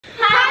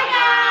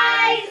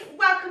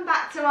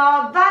to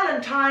our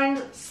Valentine's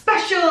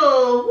special.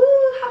 Woo,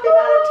 happy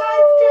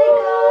Valentine's Day,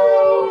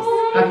 guys.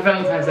 Happy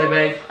Valentine's Day,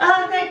 babe.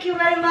 Oh, thank you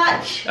very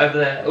much. Over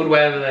there, all the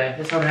way over there.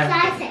 Let's hold hands.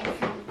 Shall I say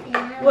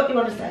something? What do you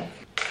want to say?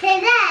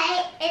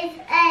 Today is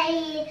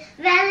a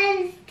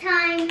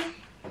Valentine's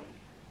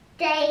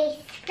Day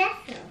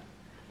special.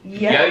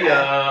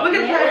 Yeah. We're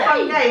going to play a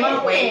fun game,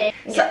 aren't we?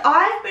 So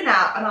I've been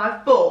out and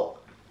I've bought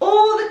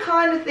all the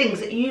kind of things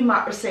that you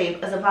might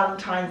receive as a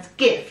Valentine's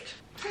gift.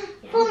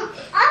 From us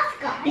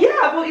guys. Yeah,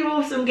 I bought you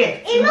all some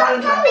gifts. It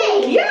was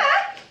funny.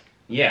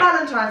 Yeah.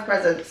 Valentine's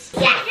presents.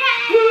 Yes.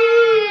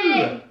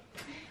 Woo!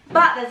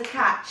 But there's a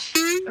catch.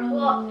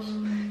 What?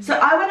 So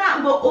I went out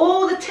and bought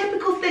all the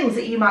typical things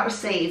that you might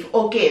receive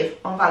or give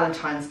on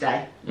Valentine's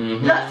Day.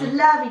 Lots of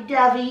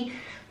lovey-dovey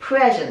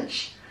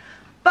presents.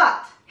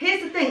 But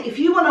here's the thing, if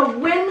you want to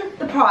win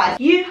the prize,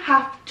 you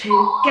have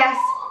to guess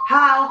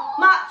how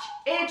much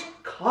it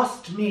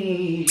cost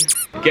me.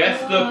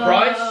 Guess the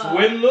price,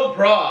 win the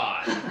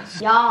prize.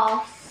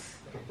 Yes.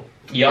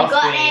 Yes,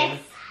 Got queen.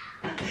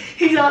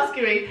 He's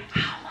asking me,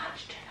 how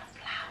much do the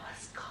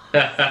flowers cost?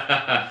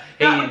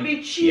 That would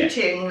be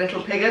cheating,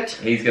 little pigget.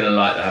 He's going to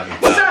like to have his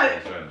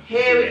flowers. So,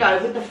 here we go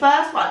with the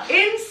first one.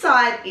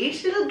 Inside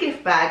each little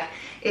gift bag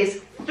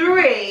is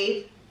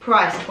 3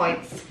 price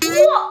points.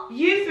 What?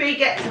 You 3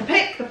 get to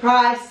pick the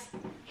price.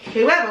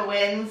 Whoever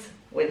wins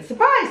the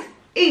prize.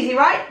 Easy,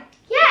 right?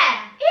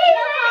 Yeah.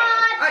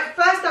 Alright,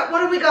 first up,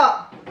 what have we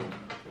got?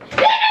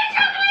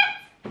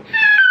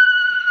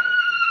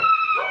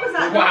 What was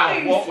that Wow,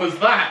 noise? what was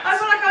that? I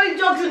feel like only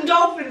dogs and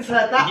dolphins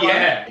heard that one.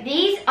 Yeah.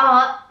 These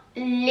are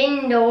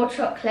Lindor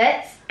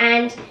chocolates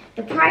and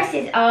the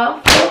prices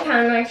are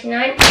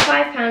 £4.99,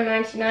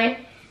 £5.99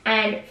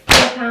 and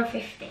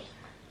 £4.50.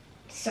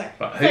 So,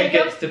 But who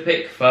gets to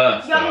pick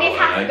first? Youngest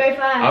has to go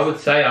first. I would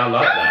say I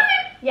like that.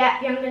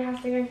 Yeah, Youngest has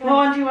to go first. What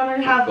one do you want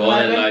to have? Go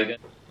on then, Logan.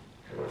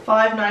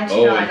 $5.99.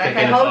 Oh, he's Okay,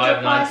 picking hold a your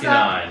price up.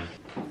 $5.99.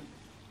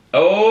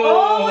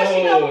 Oh, what's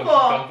she gone for? She's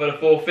gone for the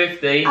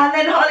 $4.50. And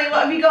then Holly,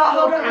 what have you got?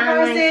 Hold up the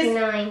prices.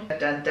 £4.99.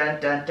 Dun dun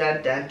dun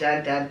dun dun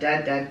dun dun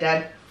dun dun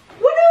dun.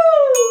 Woo!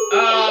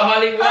 Oh,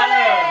 Holly won!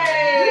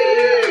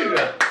 Woo!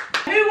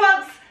 Who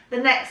wants the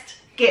next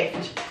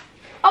gift?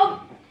 Oh,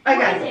 Okay,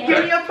 what is it? give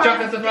me your prize.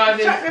 Chocolate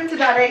surprises. Chuck them to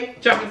Daddy.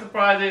 Chocolate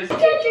surprises.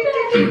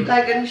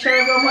 Logan, show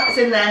everyone what's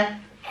in there.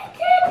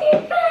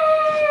 Teddy bear.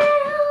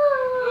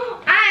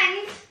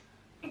 and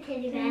A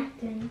teddy bear.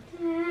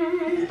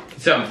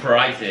 Some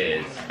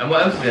prizes. And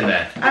what else is in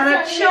there? And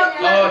a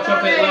chocolate Oh,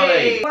 chocolate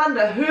lolly.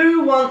 Wonder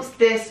who wants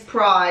this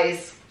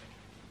prize?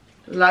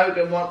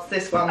 Logan wants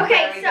this one.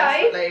 Okay, very so-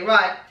 desperately.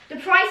 Right. the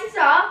prices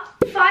are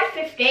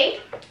 £5.50,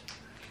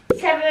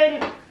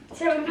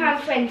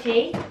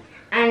 £7.20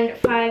 and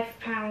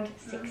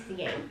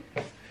 £5.68.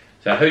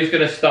 So who's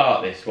going to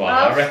start this one?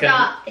 I'll I reckon.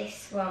 start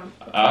this one.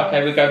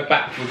 Okay, we'll go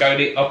back. We'll go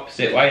the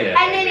opposite way then.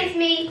 And then maybe. it's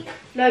me,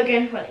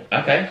 Logan, Holly.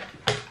 Okay.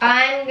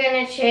 I'm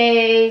gonna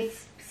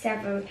choose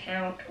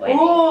 £7.20.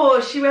 Oh,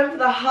 she went for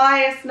the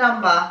highest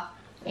number.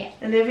 Yeah.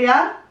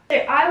 Olivia? So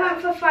I went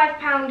for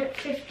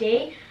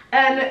 £5.50,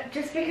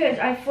 just because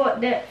I thought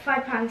that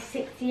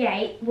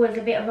 £5.68 was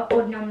a bit of an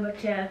odd number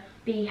to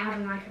be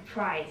having like a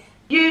prize.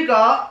 You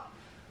got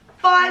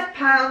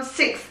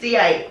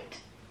 £5.68.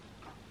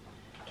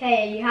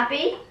 Okay, are you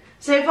happy?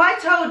 So if I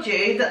told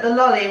you that the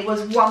lolly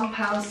was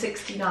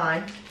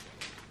 £1.69,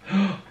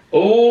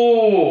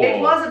 Oh. it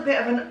was a bit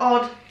of an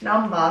odd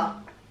number.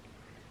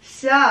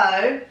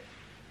 So,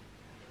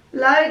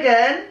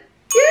 Logan,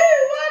 you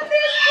won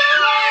this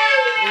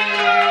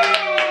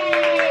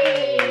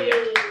prize!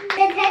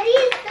 The teddy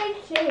is so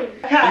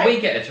cute. Do Okay, we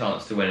get a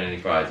chance to win any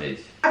prizes?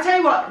 I tell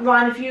you what,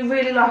 Ryan, if you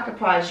really like a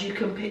prize, you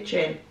can pitch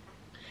in.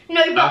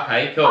 No, but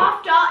Okay, cool.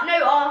 after.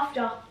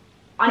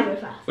 I go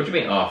first. What do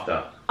you mean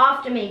after?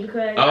 After me,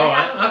 because Oh, I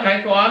alright. haven't-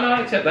 Okay, cool.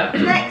 I accept that.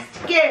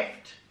 Next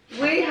gift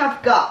we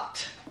have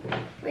got.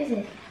 What is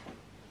it?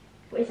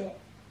 What is it?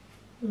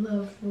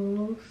 Love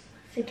rules.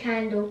 It's a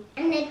candle.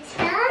 And the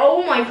top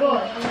Oh my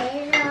god. is,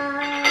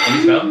 Can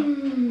you smell?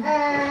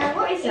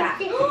 What is that?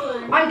 this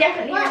one? I'm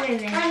definitely having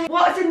this.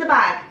 What's in the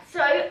bag?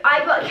 So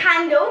I got a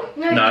candle.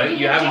 No,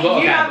 you haven't got a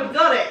You candle. haven't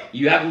got it.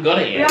 You haven't got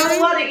it You yet. haven't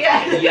got it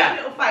yet. Yeah.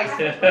 Little face.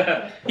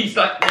 He's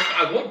like, yes,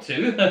 I want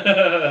to.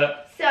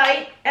 So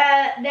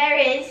there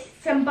is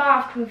some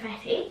bath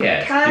confetti.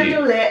 Yes,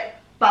 Candlelit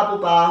bubble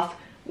bath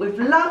with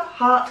love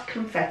heart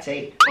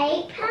confetti.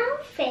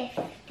 £8.50.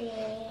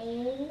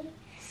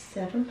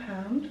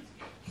 £7.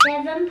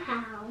 £7.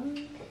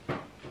 £10.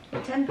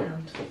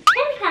 £10.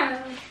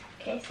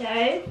 Okay, so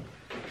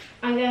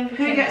I'm going for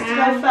Who £10. gets to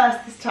go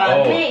first this time?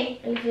 Oh. Me,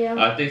 Olivia.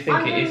 I do think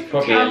I'm it is going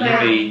probably for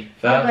Olivia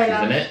I'll first, go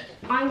isn't it?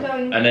 I'm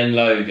going. And then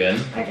Logan.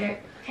 I don't.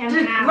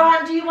 £10.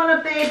 Ryan, do you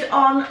want to bid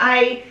on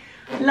a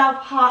love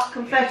heart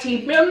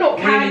confetti I mean, I'm not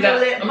really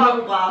that. candlelit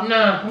bubble bath? No,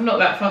 I'm not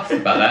that fussed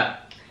about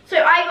that. So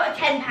I got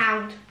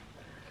 £10.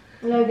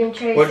 Logan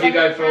chose. What did you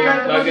go for, £7.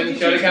 Logan, what did Logan? you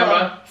Show the choose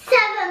camera.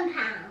 £7.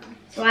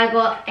 So I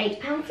got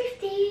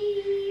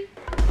 £8.50.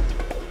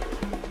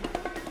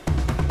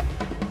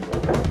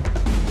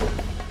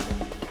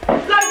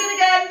 Logan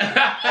again!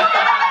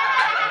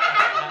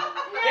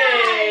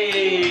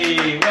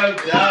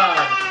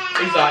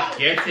 Right,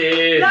 get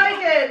in.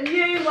 Logan,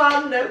 you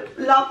won the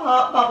Love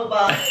Heart Bubble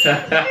Bath.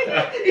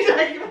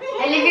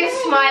 Olivia's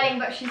smiling,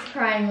 but she's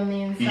crying on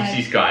the inside.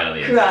 She's crying on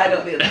the inside. Crying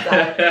on the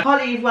inside.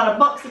 Holly, you've won a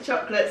box of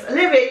chocolates.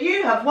 Olivia,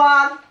 you have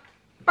won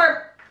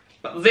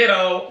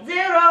 0.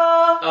 0.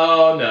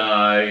 Oh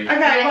no. Okay,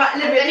 right,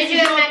 Olivia, I'm this gonna is, do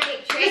a your,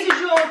 magic trick. this is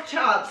your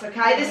chance,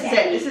 okay? This is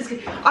it. This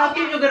is. I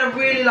think you're going to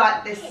really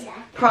like this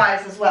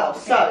prize as well.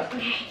 So,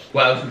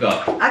 What else we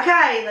got?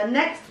 okay, the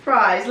next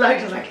prize.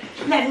 Logan's like,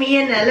 let me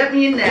in there, let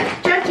me in there.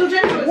 Gentle,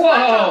 gentle. It's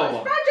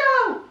Whoa.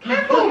 fragile. It's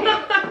fragile.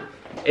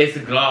 Careful. It's a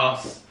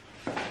glass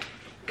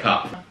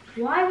cup.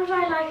 Why would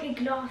I like a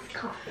glass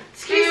cup?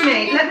 Excuse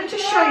me, let me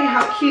just show you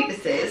how cute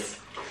this is.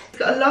 It's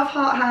got a love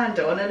heart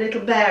handle and a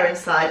little bear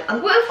inside.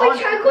 And What if we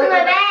choke on the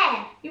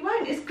bear? You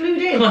won't, it's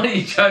glued in. Why don't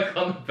you choke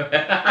on the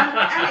bear?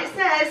 And it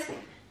says,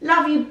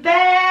 love you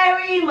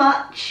very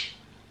much.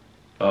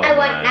 Oh, I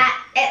want no. that.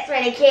 It's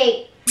really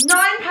cute. £9.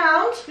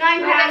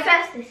 £9.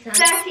 First this time.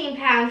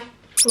 £13.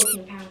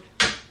 £14.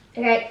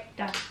 Okay,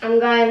 Done. I'm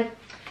going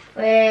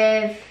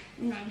with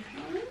 £9.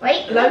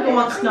 Wait. Logan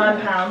wants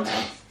 £9.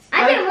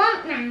 I don't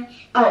want £9.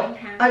 Oh,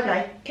 £9.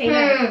 okay. Okay,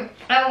 no.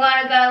 I'm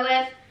gonna go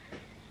with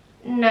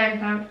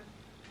 £9.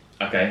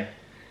 Okay.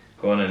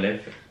 Go on and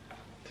live.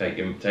 Take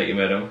your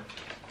medal.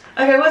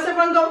 Okay, what's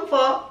everyone gone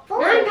for?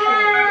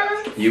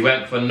 £9. You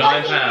went for £9.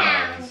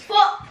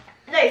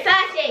 No,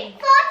 13.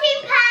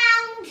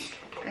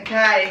 £14.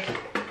 Okay.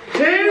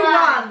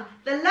 2-1.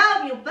 The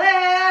love you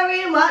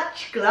very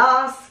much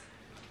glass.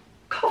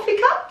 Coffee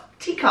cup?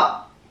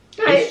 Teacup?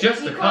 It's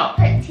just a You cup.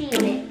 can't put tea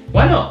in it.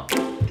 Why not?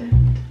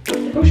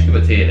 Of course you can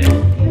put tea in it.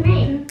 For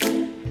me.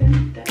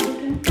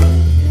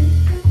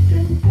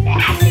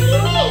 Actually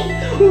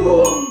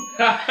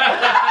me.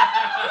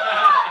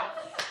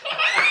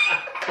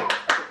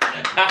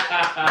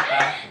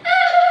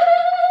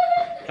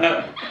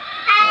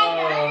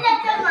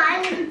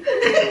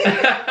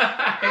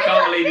 I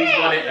can't believe he's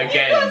won it You've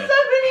again. got so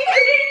many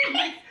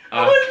things.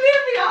 Oh.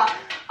 Olivia,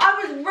 I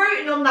was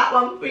rooting on that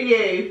one for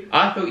you.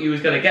 I thought you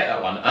was going to get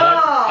that one. And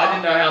Oh. I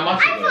didn't know how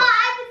much I it thought was. I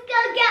was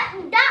gonna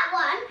get that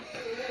one,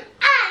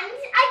 and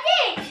I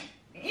did.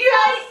 You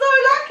are so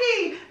lucky.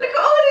 Look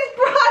at all these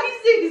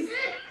prizes.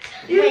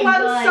 You Oh my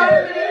won God. so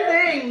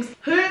many things.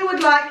 Who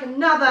would like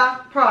another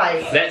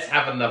prize? Let's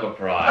have another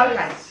prize.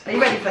 Okay, are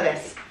you ready for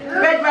this?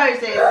 Red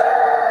roses.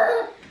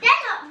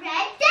 They're not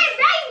red, they're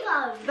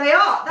rainbow. They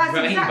are. That's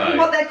exactly Rainbow.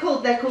 what they're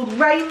called. They're called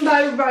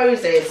rainbow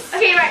roses.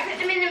 Okay, right, put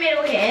them in the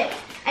middle here.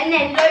 And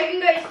then Logan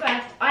goes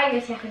first, I go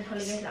second, Holly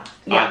goes last.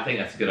 I think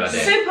that's a good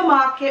idea.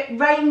 Supermarket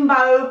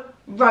rainbow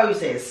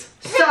roses.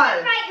 So,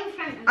 Right in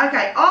front of me.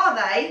 okay, are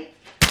they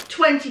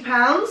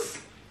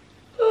 £20?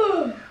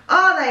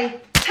 Are they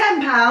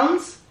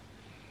 £10?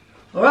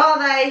 Or are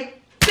they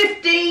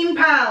 £15? £10.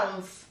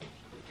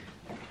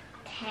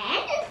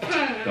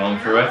 Gone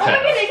for a Oh my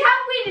 10. goodness, how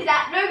weird is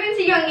that? Logan's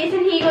the youngest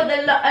and he got the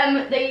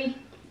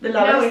The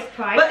lowest. lowest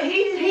prize. But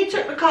he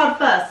took the card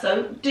first,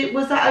 so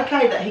was that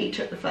okay that he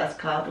took the first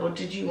card, or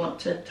did you want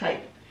to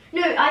take?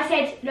 No, I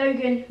said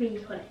Logan, me,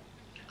 Holly.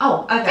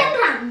 Oh, okay.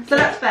 £10. So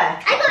that's fair.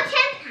 I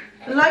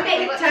got £10. Logan Okay,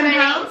 picked what's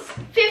 £10.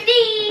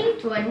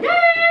 15 to a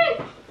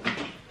 9.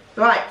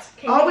 Right.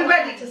 Okay. Are we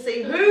ready to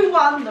see who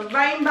won the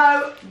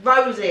rainbow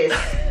roses?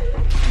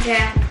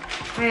 Yeah,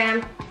 I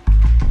am.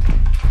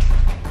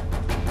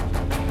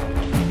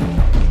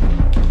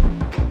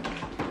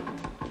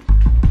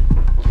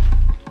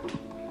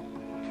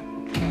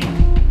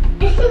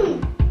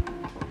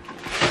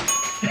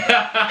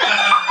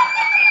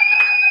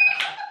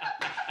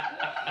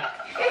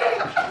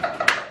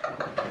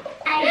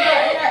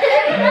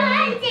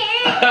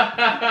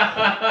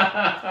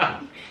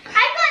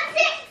 I got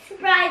 6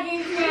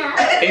 prizes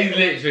now. He's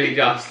literally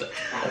just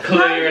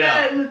clearing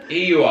up. Logan.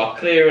 You are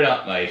clearing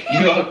up, mate.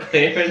 You are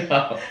clearing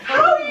up.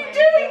 How are you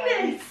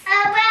doing this?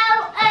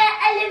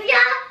 Olivia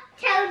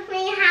told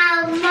me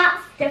how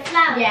much the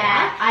flowers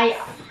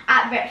Yeah,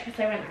 at breakfast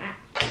I went at.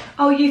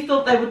 Oh, you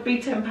thought they would be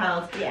 £10.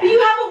 Yeah. But you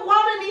haven't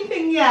won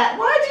anything yet.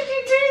 Why did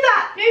you do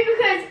that? No,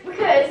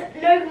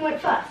 because Logan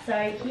went first, so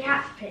he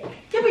had to pick.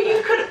 Yeah, but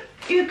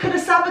you could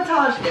have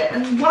sabotaged it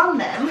and won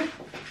them.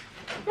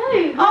 No.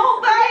 Oh,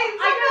 babe,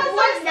 I don't I'm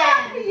want so sad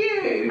them. for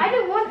you. I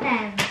don't want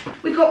them.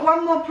 We got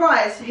one more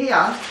prize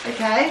here,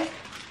 okay?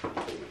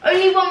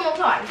 Only one more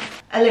prize.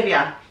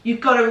 Olivia,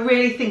 you've got to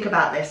really think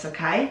about this,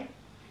 okay?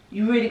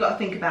 You really got to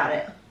think about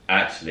it.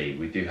 Actually,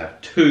 we do have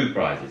 2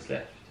 prizes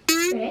left.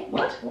 Really?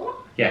 What?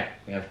 Yeah,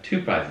 we have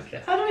 2 prizes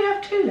left. How do we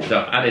have 2 then? So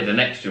I've added an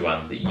extra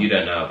one that you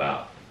don't know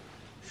about.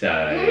 So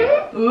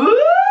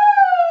Ooh!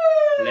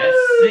 let's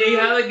see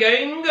how the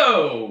game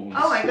goes.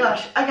 Oh my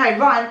gosh. Okay,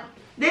 Ryan,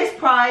 this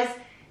prize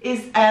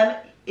is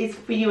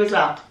for you as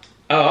well.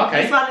 Oh,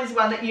 okay. This one is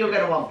one that you're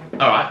going to want.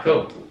 Alright,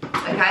 cool.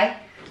 Okay?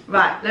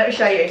 Right, let me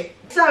show you.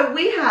 So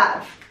we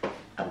have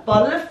a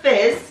bottle of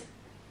fizz,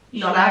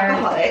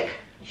 non-alcoholic,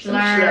 some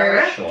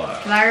Slurr.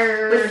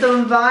 Sure. with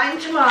some vine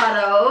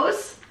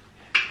tomatoes,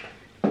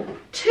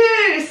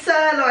 2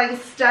 sirloin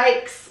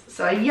steaks,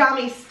 so a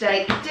yummy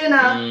steak dinner,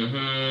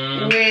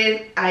 Mm-hmm.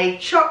 with a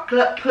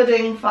chocolate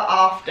pudding for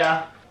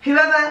after.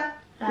 whoever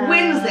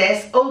wins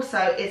this also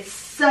is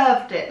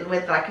served it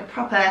with like a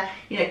proper,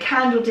 you know,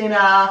 candle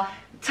dinner,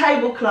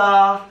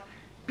 tablecloth,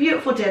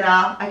 beautiful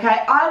dinner.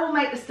 Okay, I will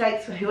make the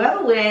steaks for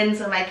whoever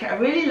wins and make it a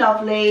really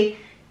lovely,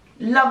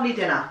 lovely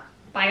dinner.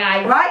 Bye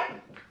guys. Right?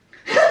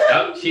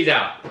 Oh, she's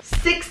out.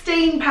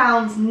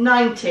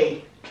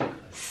 £16.90,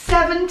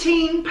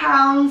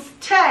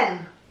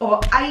 £17.10, or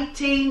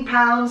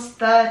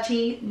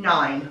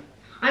 £18.39.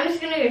 I'm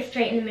just gonna go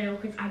straight in the middle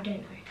because I don't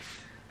know.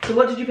 So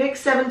what did you pick?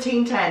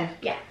 17.10.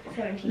 Yeah,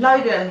 17.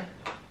 Logan,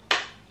 do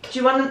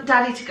you want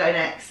Daddy to go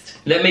next?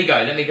 Let me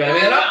go. No,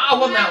 I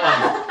want that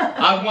one.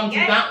 I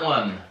wanted that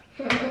one.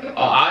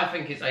 Oh, I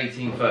think it's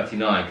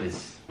 1839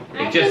 because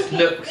it just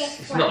looks.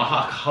 It's not a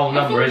whole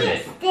number, is it?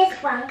 It's this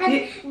one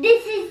because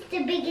this is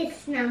the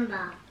biggest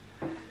number.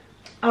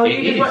 Oh,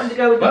 you did want to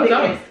go with the Well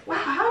biggest. done. Wow,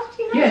 how did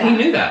you know Yeah, that? he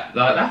knew that.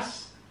 Like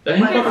that's. He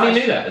probably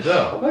knew that as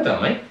well. Well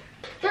done, mate.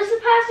 Does the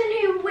person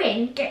who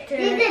wins get to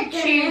These are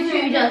choose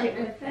who does it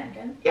with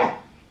them? Yeah.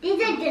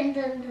 These are dun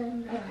dun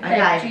dun dun.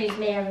 Okay. Choose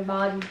me,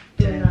 everybody.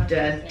 Dun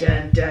dun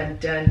dun dun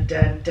dun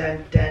dun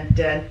dun dun dun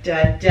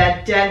dun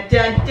dun dun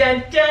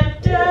dun dun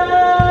dun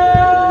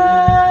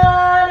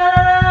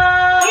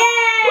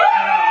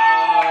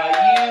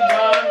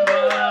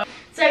Oh,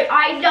 So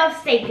I love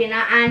steak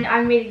dinner and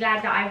I'm really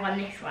glad that I won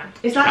this one.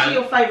 It's actually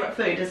your favourite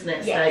food, isn't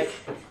it, Yes.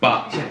 steak?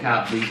 but check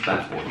out these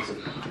bad boys.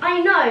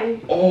 I know.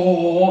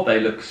 Oh, they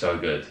look so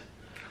good.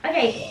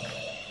 Okay,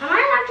 am I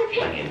allowed to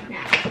pick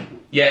now?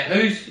 Yeah,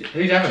 who's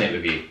having it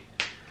with you?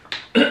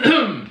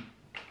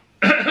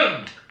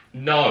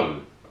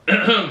 No.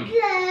 Plur,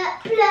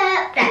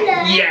 plur,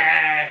 plur.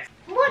 Yes.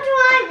 What do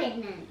I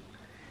win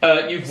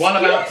then? You've won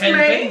about 10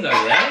 Excuse me? things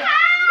over there.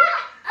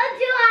 What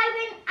do I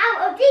win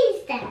out of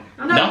these then?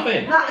 No,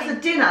 Nothing. That is a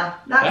dinner.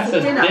 That's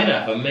a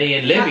dinner for me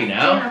and Libby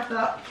now.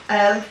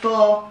 Dinner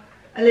for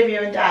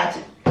Olivia and Dad.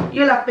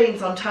 You'll have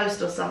beans on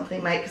toast or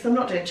something, mate, because I'm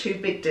not doing 2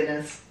 big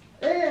dinners.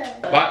 Ugh.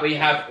 Right, we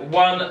have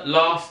one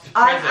last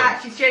I'm present.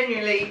 actually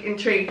genuinely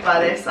intrigued by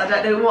this. I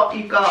don't know what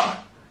you've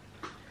got.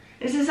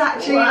 This is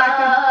actually like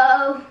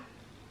a... Whoa.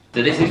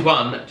 So this is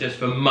one just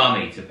for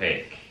Mummy to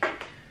pick.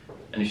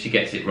 And if she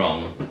gets it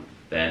wrong,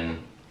 then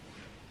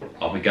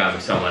I'll be going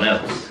with someone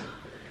else.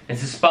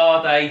 It's a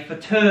spa day for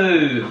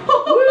 2.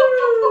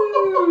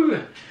 Woo!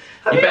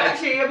 Have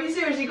better- you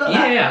seriously got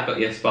that? Yeah, I've got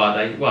your spa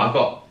day. Well, I've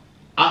got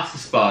us a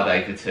spa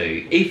day for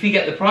 2, if you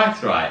get the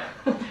price right.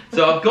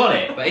 So I've got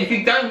it, but if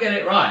you don't get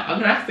it right, I'm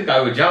gonna have to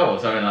go with Joel or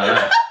something like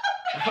that.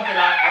 I'll be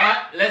like,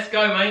 alright, let's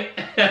go, mate.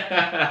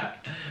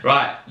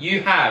 Right,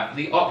 you have,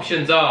 the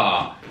options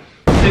are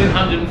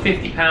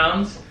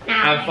 £250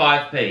 and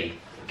 5p,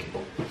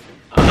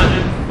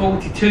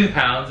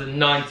 £142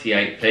 and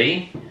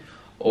 98p,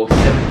 or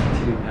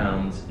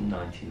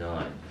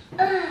 £72.99.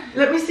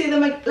 Let me see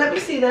them. Let me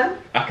see them.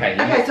 Okay.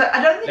 Okay, so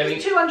I don't think let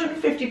it's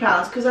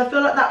 £250 because I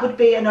feel like that would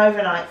be an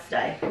overnight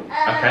stay.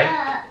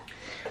 Okay.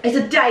 It's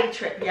a day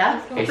trip,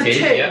 yeah? It For is,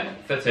 2. yeah,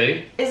 for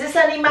 2. Is this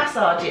any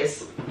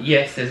massages?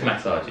 Yes, there's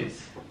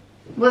massages.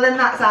 Well, then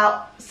that's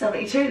out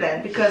 72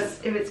 then, because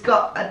if it's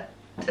got a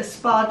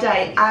spa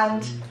day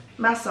and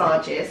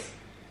massages,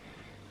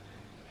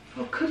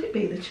 or could it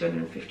be the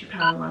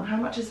 £250 one? How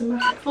much is a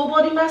massage? Full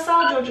body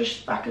massage or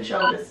just back and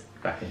shoulders?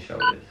 Back and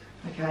shoulders.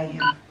 Okay,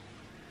 yeah.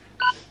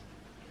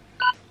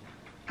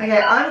 Okay,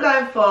 I'm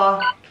going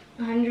for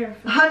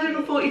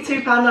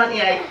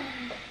 £142.98.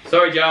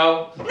 Sorry,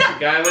 Joel.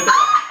 Going with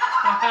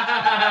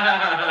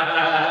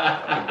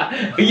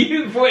the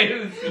you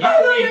fools. I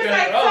thought you were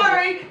saying,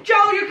 sorry,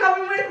 Joel, you're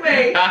coming with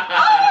me. Oh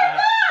my god!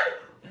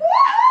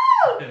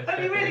 Woo! Have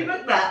you really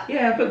booked that?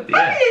 Yeah, I booked it.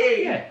 Have Yeah. you?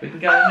 Yeah, we can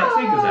go next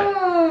week or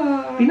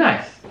so. Be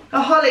nice.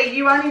 Oh, Holly,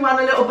 you only won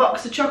a little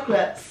box of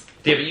chocolates.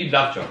 Yeah, but you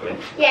love chocolate.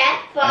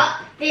 Yeah, but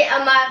they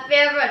are my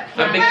favourite.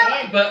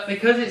 But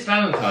because it's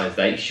Valentine's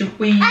Day, should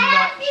we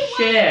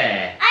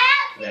share? I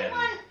actually them?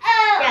 want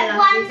Yeah,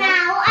 one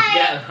now. I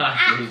Yeah,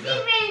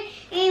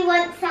 really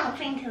want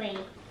something to eat.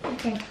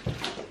 Okay.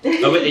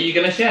 Oh, wait, are you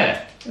going to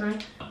share? No.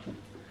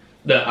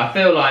 Look, I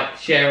feel like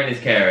sharing is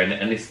caring,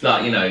 and it's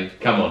like, you know,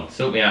 come on,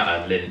 sort me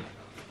out,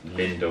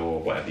 Linda or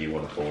whatever you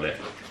want to call it.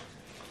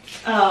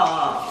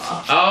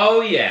 Oh.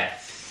 Oh, yes.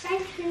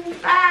 Thank you.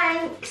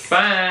 Thanks.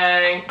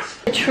 Thanks.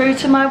 True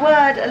to my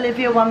word,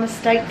 Olivia won the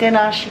steak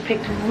dinner. She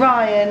picked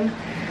Ryan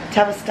to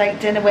have a steak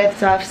dinner with,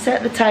 so I've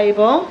set the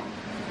table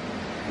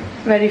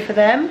ready for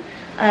them,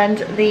 and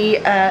the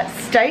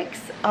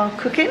steaks are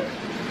cooking.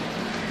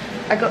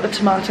 I got the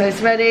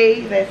tomatoes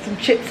ready, there's some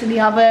chips in the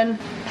oven.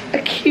 A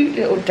cute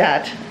little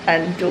dad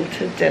and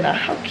daughter dinner.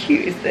 How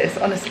cute is this?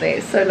 Honestly,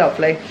 it's so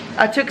lovely.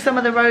 I took some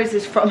of the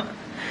roses from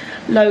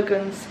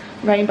Logan's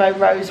Rainbow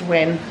Rose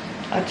Win.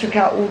 I took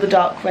out all the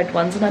dark red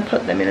ones and I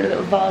put them in a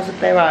little vase of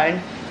their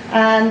own.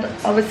 And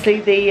obviously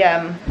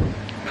the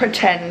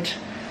pretend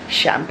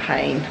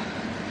champagne.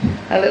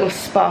 A little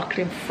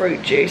sparkling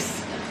fruit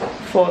juice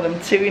for them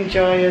to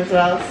enjoy as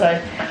well. So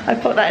I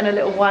put that in a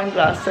little wine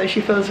glass so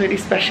she feels really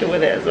special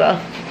with it as well.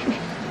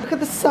 Look at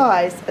the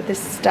size of this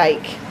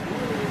steak.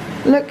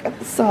 Look at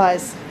the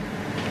size.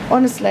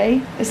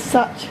 Honestly, it's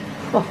such...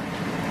 Oh,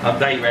 I'm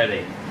date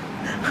ready.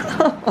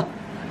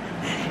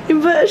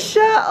 You put a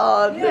shirt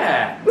on.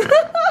 Yeah.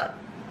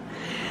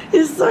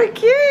 It's so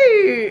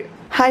cute.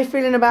 How you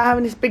feeling about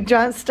having this big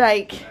giant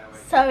steak?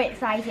 So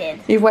excited.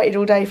 You've waited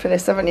all day for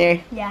this, haven't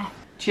you? Yeah.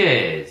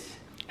 Cheers.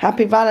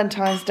 Happy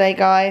Valentine's Day,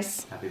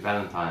 guys. Happy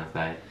Valentine's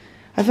Day.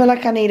 I feel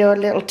like I need a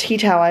little tea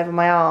towel over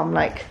my arm,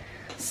 like,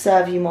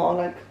 serve you more,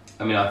 like.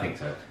 I mean, I think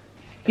so.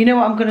 You know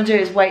what I'm gonna do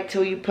is wait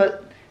till you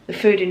put the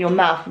food in your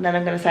mouth, and then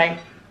I'm gonna say,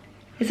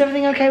 is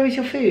everything okay with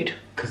your food?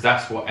 Because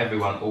that's what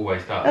everyone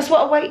always does. That's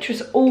what a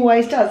waitress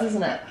always does,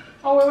 isn't it?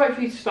 Oh, we'll wait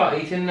for you to start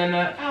eating, and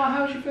then,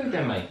 how's your food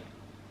then, mate?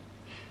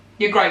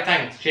 You're great,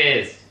 thanks.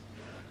 Cheers.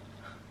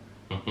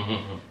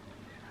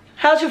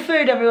 How's your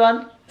food,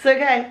 everyone? It's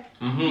okay?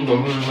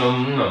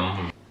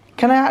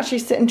 Can I actually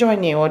sit and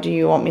join you, or do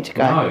you want me to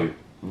go?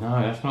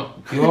 No, that's not.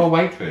 You're a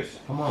waitress.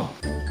 Come on.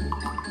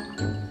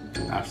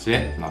 That's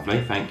it.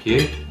 Lovely. Thank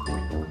you.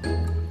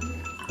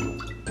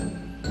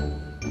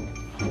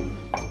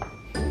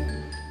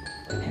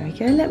 There we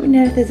go. Let me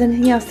know if there's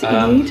anything else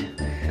that you need.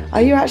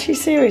 Are you actually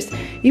serious?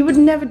 You would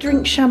never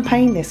drink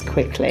champagne this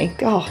quickly.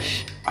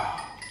 Gosh.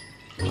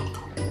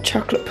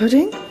 Chocolate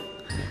pudding.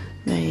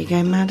 There you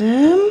go,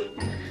 madam.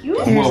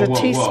 Here's a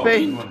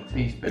teaspoon. You want a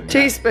teaspoon? A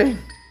teaspoon.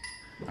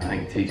 I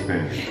think a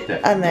teaspoon is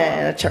definitely. And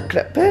then a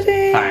chocolate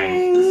pudding.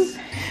 Thanks.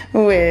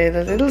 With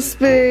a little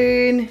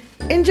spoon.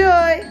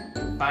 Enjoy.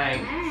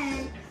 Thanks.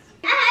 I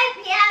hope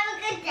you have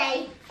a good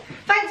day.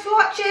 Thanks for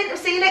watching. I'll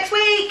see you next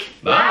week.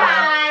 Bye.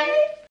 Bye.